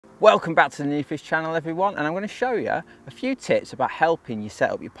Welcome back to the Nufish channel everyone, and I'm going to show you a few tips about helping you set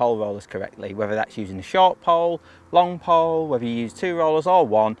up your pole rollers correctly, whether that's using a short pole, long pole, whether you use 2 rollers or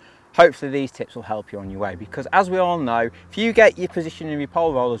 1. Hopefully these tips will help you on your way, because as we all know, if you get your position of your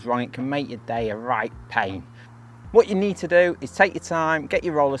pole rollers wrong, it can make your day a right pain. What you need to do is take your time, get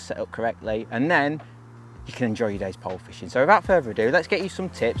your rollers set up correctly, and then you can enjoy your day's pole fishing. So without further ado, let's get you some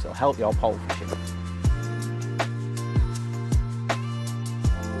tips that will help your pole fishing.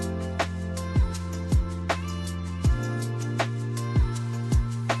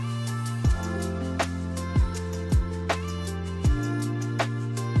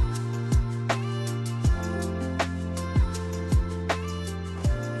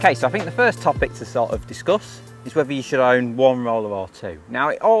 Okay, so I think the first topic to sort of discuss is whether you should own 1 roller or 2. Now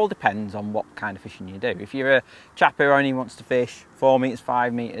it all depends on what kind of fishing you do. If you're a chap who only wants to fish 4 metres,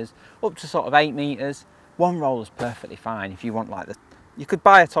 5 metres, up to sort of 8 metres, 1 roller's perfectly fine. If you want like you could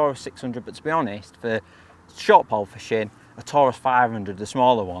buy a Carass 600, but to be honest, for short pole fishing, a Carass 500, the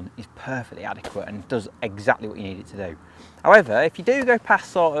smaller one, is perfectly adequate and does exactly what you need it to do. However, if you do go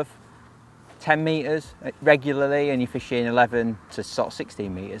past sort of 10 metres regularly and you're fishing 11 to sort of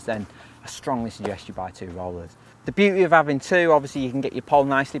 16 metres, then I strongly suggest you buy 2 rollers. The beauty of having 2, obviously you can get your pole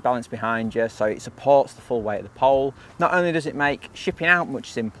nicely balanced behind you, so it supports the full weight of the pole. Not only does it make shipping out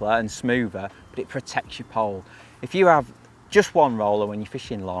much simpler and smoother, but it protects your pole. If you have just 1 roller when you're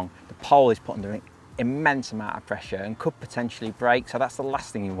fishing long, the pole is put under an immense amount of pressure and could potentially break, so that's the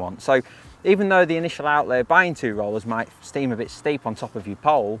last thing you want. So even though the initial outlay buying 2 rollers might seem a bit steep on top of your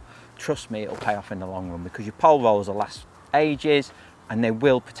pole, trust me, it'll pay off in the long run, because your pole rollers will last ages and they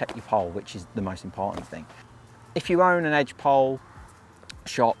will protect your pole, which is the most important thing. If you own an edge pole,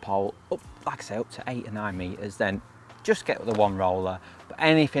 short pole, like I say, up to 8 or 9 metres, then just get the 1 roller. But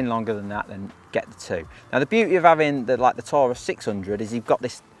anything longer than that, then get the 2. Now the beauty of having the Carass 600 is you've got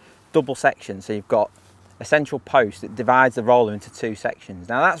this double section, so you've got a central post that divides the roller into 2 sections.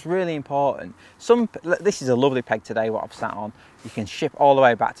 Now that's really important. This is a lovely peg today, what I've sat on. You can ship all the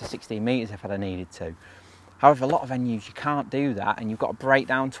way back to 16 metres if I needed to. However, a lot of venues you can't do that, and you've got to break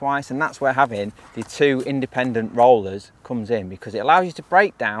down twice, and that's where having the 2 independent rollers comes in, because it allows you to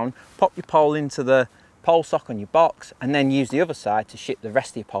break down, pop your pole into the pole sock on your box, and then use the other side to ship the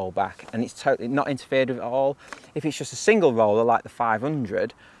rest of your pole back, and it's totally not interfered with at all. If it's just a single roller like the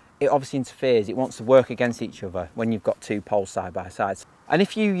 500, it obviously interferes. It wants to work against each other when you've got 2 poles side by side. And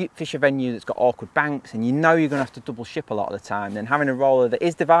if you fish a venue that's got awkward banks and you know you're going to have to double ship a lot of the time, then having a roller that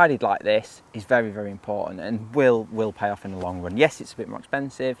is divided like this is very, very important and will pay off in the long run. Yes, it's a bit more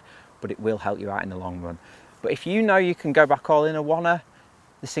expensive, but it will help you out in the long run. But if you know you can go back all in a oneer,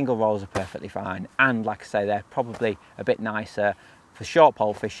 the single rollers are perfectly fine. And like I say, they're probably a bit nicer for short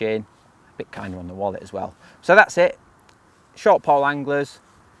pole fishing, a bit kinder on the wallet as well. So that's it. Short pole anglers,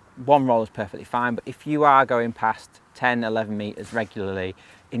 1 roller is perfectly fine, but if you are going past 10, 11 metres regularly,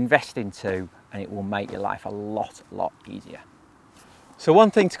 invest in 2 and it will make your life a lot easier. So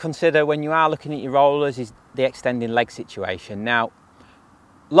one thing to consider when you are looking at your rollers is the extending leg situation. Now,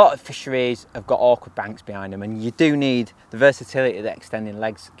 a lot of fisheries have got awkward banks behind them, and you do need the versatility that extending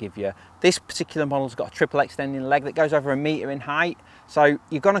legs give you. This particular model's got a triple extending leg that goes over 1 metre in height, so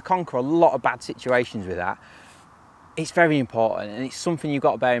you're going to conquer a lot of bad situations with that. It's very important, and it's something you've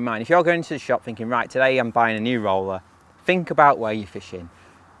got to bear in mind. If you're going to the shop thinking, right, today I'm buying a new roller, think about where you're fishing.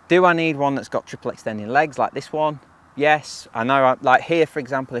 Do I need one that's got triple extending legs like this one? Yes, I know, like here for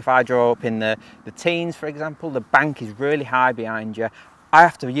example, if I draw up in the teens for example, the bank is really high behind you. I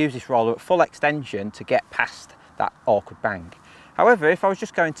have to use this roller at full extension to get past that awkward bank. However, if I was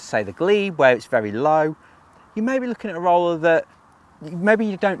just going to say the glebe where it's very low, you may be looking at a roller that maybe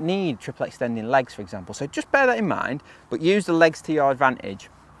you don't need triple extending legs, for example. So just bear that in mind, but use the legs to your advantage.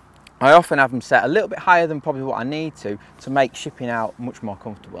 I often have them set a little bit higher than probably what I need to make shipping out much more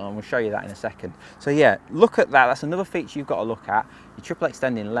comfortable, and we'll show you that in a second. So yeah, look at that. That's another feature you've got to look at. Your triple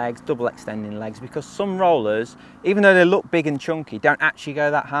extending legs, double extending legs, because some rollers, even though they look big and chunky, don't actually go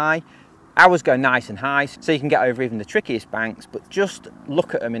that high. Ours go nice and high, so you can get over even the trickiest banks, but just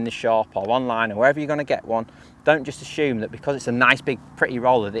look at them in the shop or online or wherever you're going to get one. Don't just assume that because it's a nice big pretty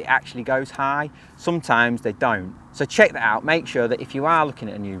roller that it actually goes high. Sometimes they don't. So check that out. Make sure that if you are looking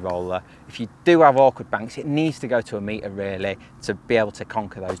at a new roller, if you do have awkward banks, it needs to go to 1 metre really to be able to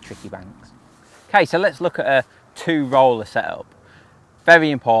conquer those tricky banks. Okay, so let's look at a 2 roller setup.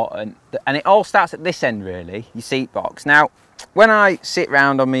 Very important, and it all starts at this end really, your seat box. Now, when I sit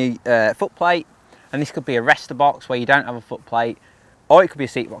round on my foot plate, and this could be a rester box where you don't have a foot plate, or it could be a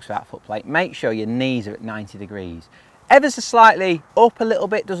seat box without a foot plate, make sure your knees are at 90 degrees. Ever so slightly up a little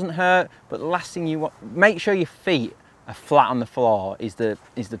bit doesn't hurt, but the last thing you want, make sure your feet are flat on the floor is the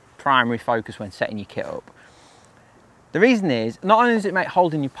primary focus when setting your kit up. The reason is, not only does it make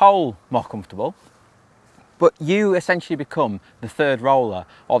holding your pole more comfortable, but you essentially become the third roller,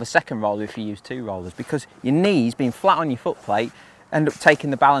 or the second roller if you use 2 rollers, because your knees being flat on your foot plate end up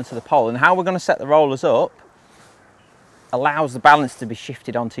taking the balance of the pole. And how we're going to set the rollers up allows the balance to be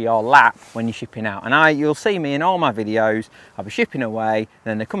shifted onto your lap when you're shipping out. And you'll see me in all my videos, I'll be shipping away, and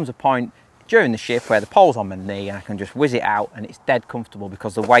then there comes a point during the ship where the pole's on my knee and I can just whiz it out and it's dead comfortable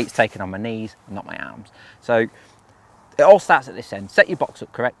because the weight's taken on my knees and not my arms. So it all starts at this end. Set your box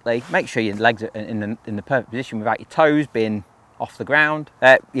up correctly, make sure your legs are in the perfect position without your toes being off the ground,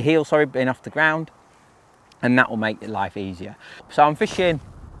 your heels, sorry, being off the ground, and that will make your life easier. So I'm fishing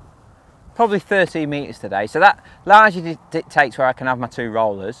probably 13 metres today, so that largely dictates where I can have my 2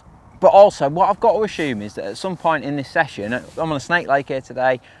 rollers. But also what I've got to assume is that at some point in this session, I'm on a snake lake here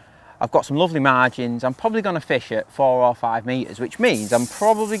today, I've got some lovely margins, I'm probably going to fish at 4 or 5 metres, which means I'm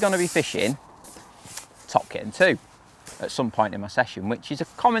probably going to be fishing top kitten 2 at some point in my session, which is a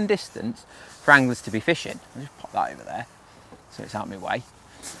common distance for anglers to be fishing. I'll just pop that over there so it's out of my way.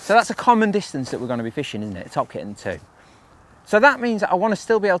 So that's a common distance that we're going to be fishing, isn't it? Top kitten 2. So that means that I want to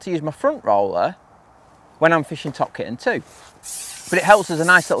still be able to use my front roller when I'm fishing top kitten 2. But it helps as a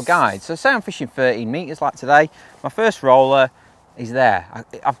nice little guide. So say I'm fishing 13 metres like today, my first roller is there.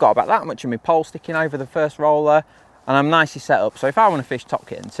 I've got about that much of my pole sticking over the first roller and I'm nicely set up. So if I want to fish top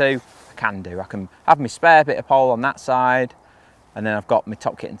kitten 2, I can do. I can have my spare bit of pole on that side and then I've got my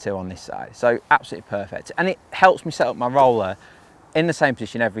top kitten 2 on this side. So absolutely perfect. And it helps me set up my roller in the same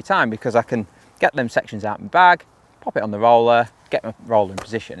position every time because I can get them sections out of my bag, pop it on the roller, get my roller in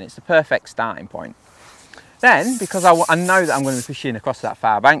position. It's the perfect starting point. Then, because I know that I'm going to be fishing across that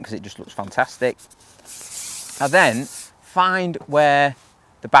far bank because it just looks fantastic, I then find where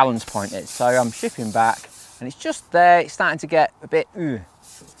the balance point is. So I'm shipping back and it's just there, it's starting to get a bit And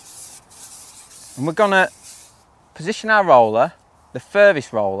we're going to position our roller, the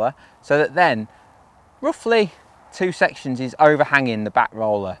furthest roller, so that then roughly 2 sections is overhanging the back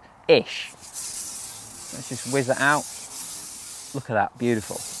roller-ish. Let's just whiz it out. Look at that,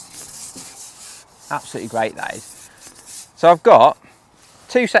 beautiful. Absolutely great that is. So I've got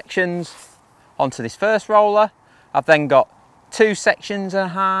 2 sections onto this first roller. I've then got 2 sections and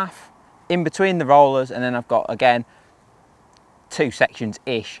a half in between the rollers, and then I've got again 2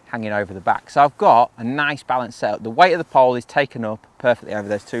 sections-ish hanging over the back. So I've got a nice balanced setup. The weight of the pole is taken up perfectly over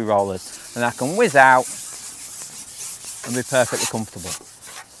those 2 rollers, and I can whiz out and be perfectly comfortable.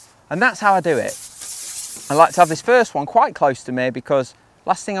 And that's how I do it. I like to have this first one quite close to me because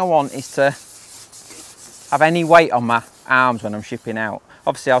last thing I want is to have any weight on my arms when I'm shipping out.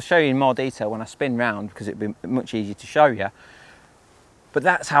 Obviously I'll show you in more detail when I spin round because it'd be much easier to show you. But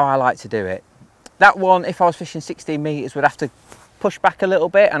that's how I like to do it. That one, if I was fishing 16 metres, would have to push back a little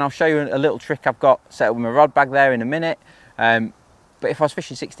bit, and I'll show you a little trick I've got set up with my rod bag there in a minute. But if I was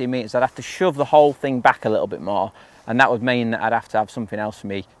fishing 16 metres, I'd have to shove the whole thing back a little bit more, and that would mean that I'd have to have something else for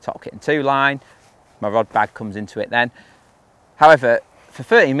me top kitten 2 line. My rod bag comes into it then. However, for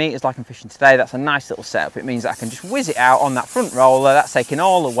 30 metres like I'm fishing today, that's a nice little setup. It means that I can just whiz it out on that front roller, that's taking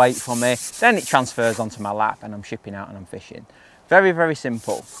all the weight from me, then it transfers onto my lap and I'm shipping out and I'm fishing. Very, very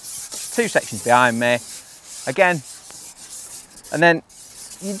simple. 2 sections behind me, again, and then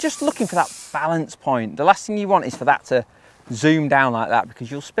you're just looking for that balance point. The last thing you want is for that to zoom down like that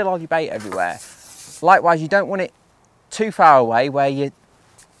because you'll spill all your bait everywhere. Likewise, you don't want it too far away where you're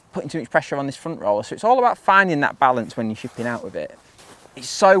putting too much pressure on this front roller. So it's all about finding that balance when you're shipping out with it. It's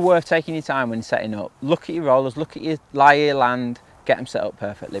so worth taking your time when setting up. Look at your rollers, look at your lie of your land, get them set up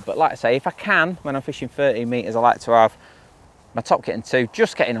perfectly. But like I say, if I can, when I'm fishing 13 metres, I like to have my top kitten 2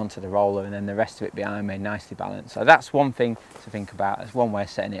 just getting onto the roller and then the rest of it behind me nicely balanced. So that's one thing to think about. That's one way of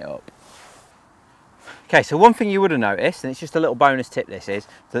setting it up. Okay, so one thing you would have noticed, and it's just a little bonus tip this is,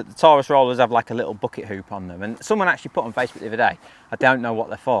 that the Carass rollers have like a little bucket hoop on them. And someone actually put on Facebook the other day, I don't know what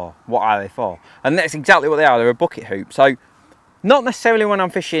they're for. What are they for? And that's exactly what they are. They're a bucket hoop. So not necessarily when I'm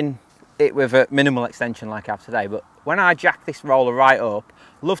fishing it with a minimal extension like I have today, but when I jack this roller right up,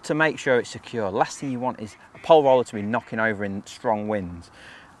 love to make sure it's secure. Last thing you want is a pole roller to be knocking over in strong winds.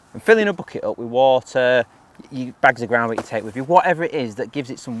 And filling a bucket up with water, your bags of ground that you take with you, whatever it is that gives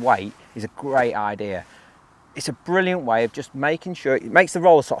it some weight is a great idea. It's a brilliant way of just making sure it makes the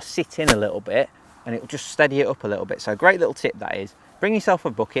roller sort of sit in a little bit and it will just steady it up a little bit. So a great little tip that is. Bring yourself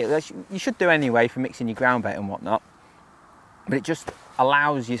a bucket, you should do anyway for mixing your ground bait and whatnot. But it just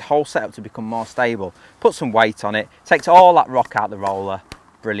allows your whole setup to become more stable. Put some weight on it, takes all that rock out the roller.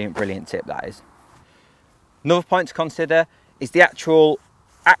 Brilliant, brilliant tip that is. Another point to consider is the actual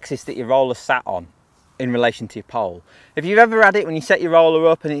axis that your roller's sat on. in relation to your pole. If you've ever had it when you set your roller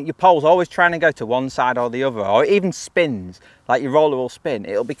up and your pole's always trying to go to one side or the other, or even spins, like your roller will spin,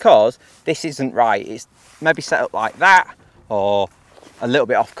 it'll because this isn't right. It's maybe set up like that or a little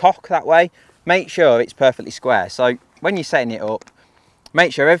bit off cock that way. Make sure it's perfectly square. So when you're setting it up,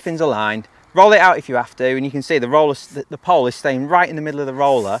 make sure everything's aligned. Roll it out if you have to, and you can see the pole is staying right in the middle of the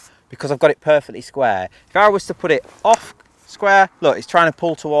roller because I've got it perfectly square. If I was to put it off square, look, it's trying to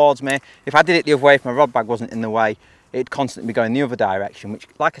pull towards me. If I did it the other way, if my rod bag wasn't in the way, it'd constantly be going the other direction, which,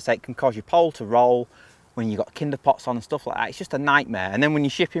 like I say, can cause your pole to roll when you've got kinder pots on and stuff like that. It's just a nightmare. And then when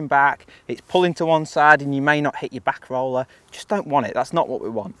you're shipping back, it's pulling to one side and you may not hit your back roller. You just don't want it. That's not what we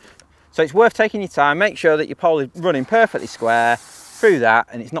want. So it's worth taking your time. Make sure that your pole is running perfectly square through that,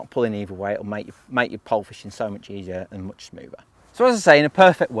 and it's not pulling either way. It'll make your pole fishing so much easier and much smoother. So as I say, in a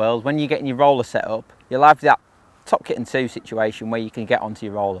perfect world, when you're getting your roller set up, you'll have that top kit and two situation where you can get onto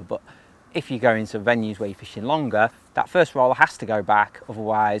your roller. But if you go into venues where you're fishing longer, that first roller has to go back,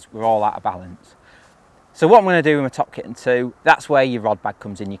 otherwise we're all out of balance. So what I'm going to do with my top kit and two, that's where your rod bag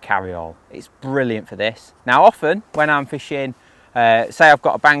comes in, your carry-all. It's brilliant for this. Now often when I'm fishing, say I've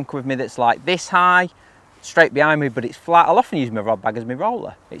got a bank with me that's like this high, straight behind me but it's flat, I'll often use my rod bag as my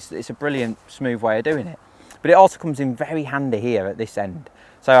roller. It's a brilliant smooth way of doing it. But it also comes in very handy here at this end.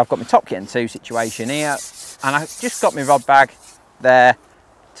 So I've got my top kit and two situation here, and I've just got my rod bag there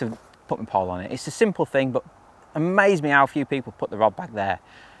to put my pole on it. It's a simple thing, but amazes me how few people put the rod bag there.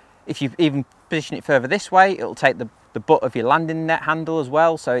 If you even position it further this way, it'll take the butt of your landing net handle as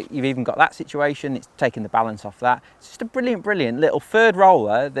well. So you've even got that situation, it's taking the balance off that. It's just a brilliant, brilliant little third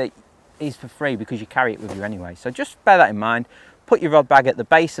roller that is for free because you carry it with you anyway. So just bear that in mind. Put your rod bag at the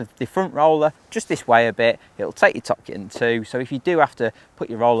base of the front roller, just this way a bit. It'll take your top kit and two. So if you do have to put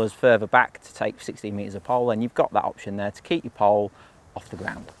your rollers further back to take 16 meters of pole, then you've got that option there to keep your pole off the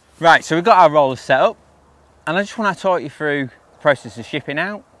ground. Right, so we've got our rollers set up, and I just want to talk you through the process of shipping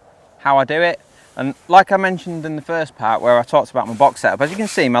out, how I do it. And like I mentioned in the first part where I talked about my box setup, as you can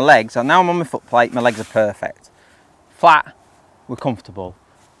see, my legs, now I'm on my foot plate, my legs are perfect. Flat, we're comfortable.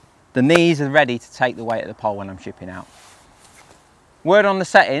 The knees are ready to take the weight of the pole when I'm shipping out. Word on the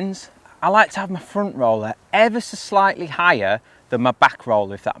settings, I like to have my front roller ever so slightly higher than my back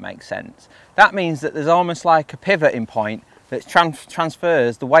roller, if that makes sense. That means that there's almost like a pivoting point that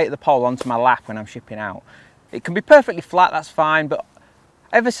transfers the weight of the pole onto my lap when I'm shipping out. It can be perfectly flat, that's fine, but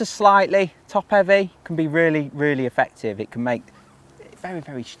ever so slightly top heavy can be really, really effective. It can make it very,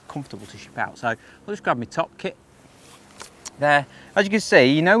 very comfortable to ship out. So I'll just grab my top kit there. As you can see,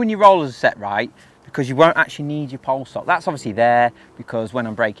 you know when your rollers are set right, because you won't actually need your pole stock. That's obviously there because when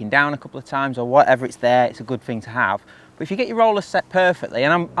I'm breaking down a couple of times or whatever, it's there, it's a good thing to have. But if you get your rollers set perfectly,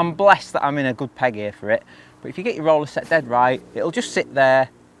 and I'm blessed that I'm in a good peg here for it, but if you get your rollers set dead right, it'll just sit there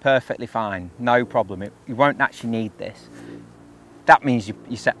perfectly fine, no problem. You won't actually need this. That means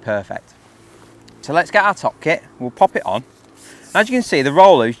you're set perfect. So let's get our top kit, we'll pop it on. As you can see, the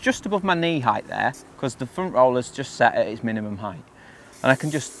roller is just above my knee height there because the front roller's just set at its minimum height. And I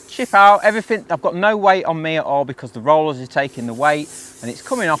can just ship out everything. I've got no weight on me at all because the rollers are taking the weight, and it's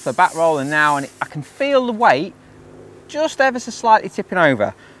coming off the back roller now, and I can feel the weight just ever so slightly tipping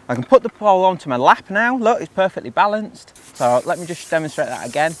over. I can put the pole onto my lap now. Look, it's perfectly balanced. So let me just demonstrate that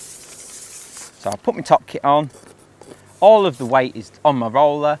again. So I put my top kit on. All of the weight is on my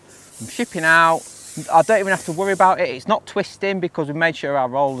roller. I'm shipping out. I don't even have to worry about it. It's not twisting because we made sure our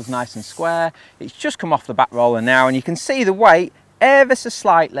roller's nice and square. It's just come off the back roller now, and you can see the weight ever so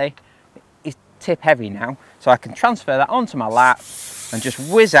slightly is tip heavy now, so I can transfer that onto my lap and just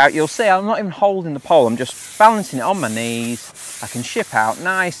whiz out. You'll see I'm not even holding the pole, I'm just balancing it on my knees. I can ship out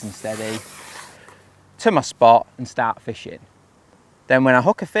nice and steady to my spot and start fishing. Then when I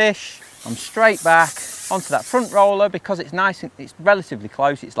hook a fish, I'm straight back onto that front roller because it's nice and it's relatively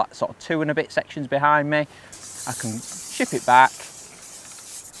close. It's like sort of 2 and a bit sections behind me. I can ship it back,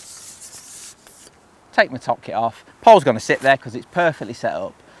 take my top kit off. Pole's going to sit there because it's perfectly set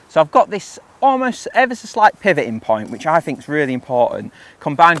up. So I've got this almost ever so slight pivoting point, which I think is really important.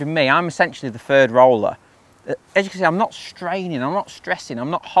 Combined with me, I'm essentially the third roller. As you can see, I'm not straining, I'm not stressing,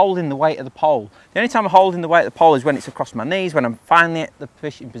 I'm not holding the weight of the pole. The only time I'm holding the weight of the pole is when it's across my knees, when I'm finally at the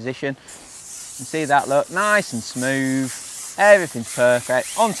fishing position. You can see that, look, nice and smooth. Everything's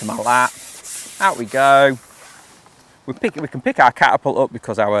perfect. Onto my lap. Out we go. We can pick our catapult up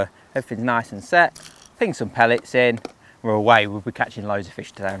because everything's nice and set. Ping some pellets in, we're away. We'll be catching loads of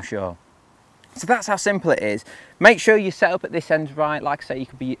fish today, I'm sure. So that's how simple it is. Make sure you set up at this end right. Like I say, it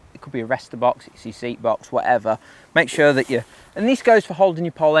could be a rester box, it's your seat box, whatever. Make sure that and this goes for holding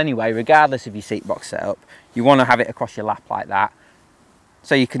your pole anyway, regardless of your seat box setup. You want to have it across your lap like that.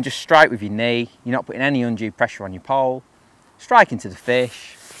 So you can just strike with your knee, you're not putting any undue pressure on your pole, strike into the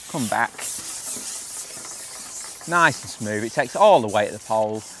fish, come back, nice and smooth. It takes all the weight of the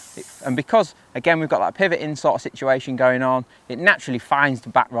pole, and because again we've got that pivoting sort of situation going on, it naturally finds the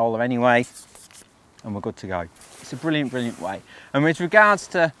back roller anyway, and we're good to go. It's a brilliant, brilliant way. And with regards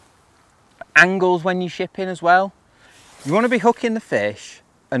to angles when you're shipping as well, you want to be hooking the fish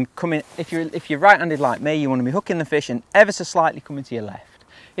and coming, if you're right-handed like me, you want to be hooking the fish and ever so slightly coming to your left.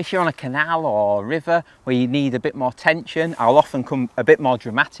 If you're on a canal or a river where you need a bit more tension, I'll often come a bit more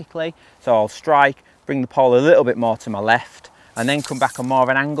dramatically. So I'll strike, bring the pole a little bit more to my left, and then come back on more of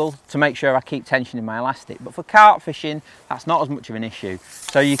an angle to make sure I keep tension in my elastic. But for carp fishing, that's not as much of an issue.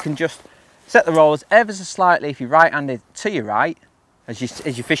 So you can just set the rollers ever so slightly if you're right-handed to your right, as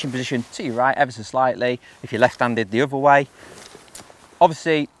your fishing position to your right ever so slightly, if you're left-handed the other way.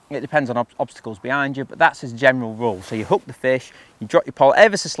 Obviously, it depends on obstacles behind you, but that's as a general rule. So you hook the fish, you drop your pole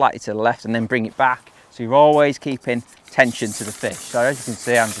ever so slightly to the left and then bring it back. So you're always keeping tension to the fish. So as you can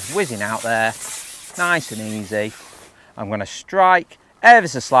see, I'm just whizzing out there, nice and easy. I'm going to strike ever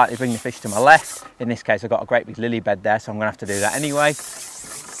so slightly, bring the fish to my left. In this case, I've got a great big lily bed there, so I'm going to have to do that anyway.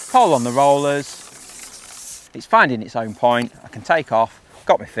 Pole on the rollers. It's finding its own point. I can take off,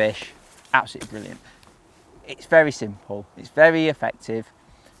 got my fish, absolutely brilliant. It's very simple, it's very effective.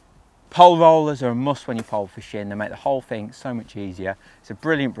 Pole rollers are a must when you're pole fishing. They make the whole thing so much easier. It's a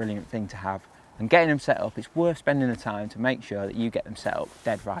brilliant, brilliant thing to have. And getting them set up, it's worth spending the time to make sure that you get them set up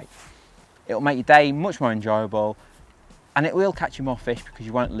dead right. It'll make your day much more enjoyable, and it will catch you more fish because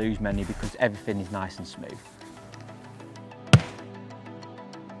you won't lose many because everything is nice and smooth.